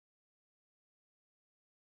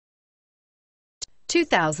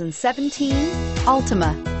2017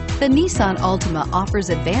 Altima. The Nissan Altima offers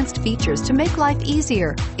advanced features to make life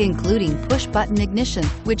easier, including push-button ignition,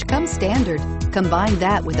 which comes standard. Combine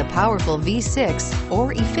that with a powerful V6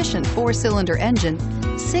 or efficient 4-cylinder engine,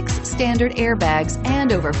 6 standard airbags,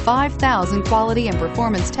 and over 5,000 quality and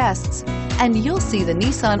performance tests, and you'll see the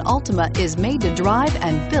Nissan Altima is made to drive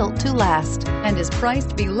and built to last and is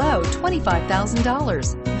priced below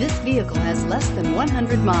 $25,000. This vehicle has less than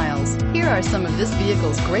 100 miles. Here are some of this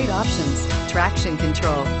vehicle's great options: traction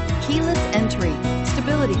control, keyless entry,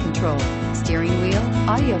 stability control, steering wheel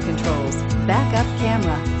audio controls, backup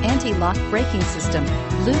camera, anti-lock braking system,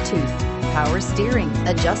 Bluetooth, power steering,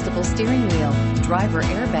 adjustable steering wheel, driver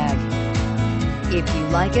airbag. If you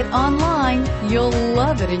like it online, you'll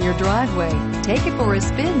love it in your driveway. Take it for a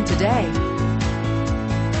spin today.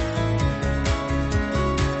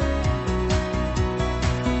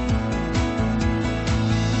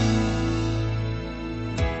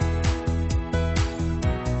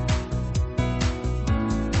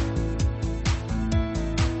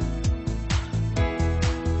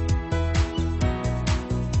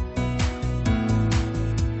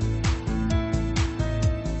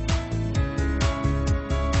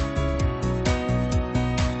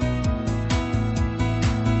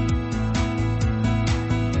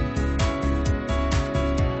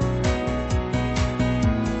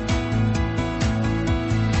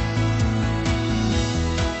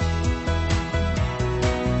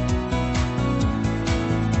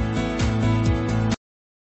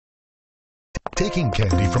 Taking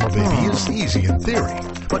candy from a baby is easy in theory,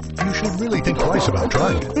 but you should really think twice about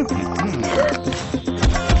trying it.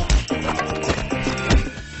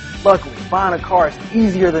 Luckily, buying a car is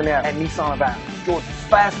easier than ever at Nissan of Athens, Georgia's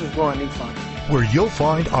fastest growing Nissan, where you'll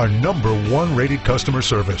find our #1 rated customer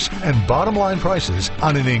service and bottom line prices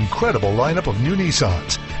on an incredible lineup of new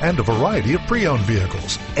Nissans and a variety of pre-owned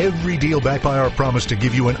vehicles. Every deal backed by our promise to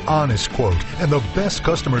give you an honest quote and the best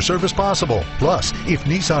customer service possible. Plus, if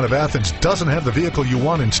Nissan of Athens doesn't have the vehicle you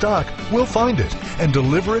want in stock, we'll find it and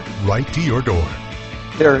deliver it right to your door.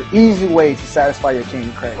 There are easy ways to satisfy your change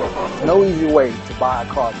of credit. No easy way to buy a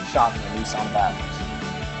car than shopping at Nissan of Athens.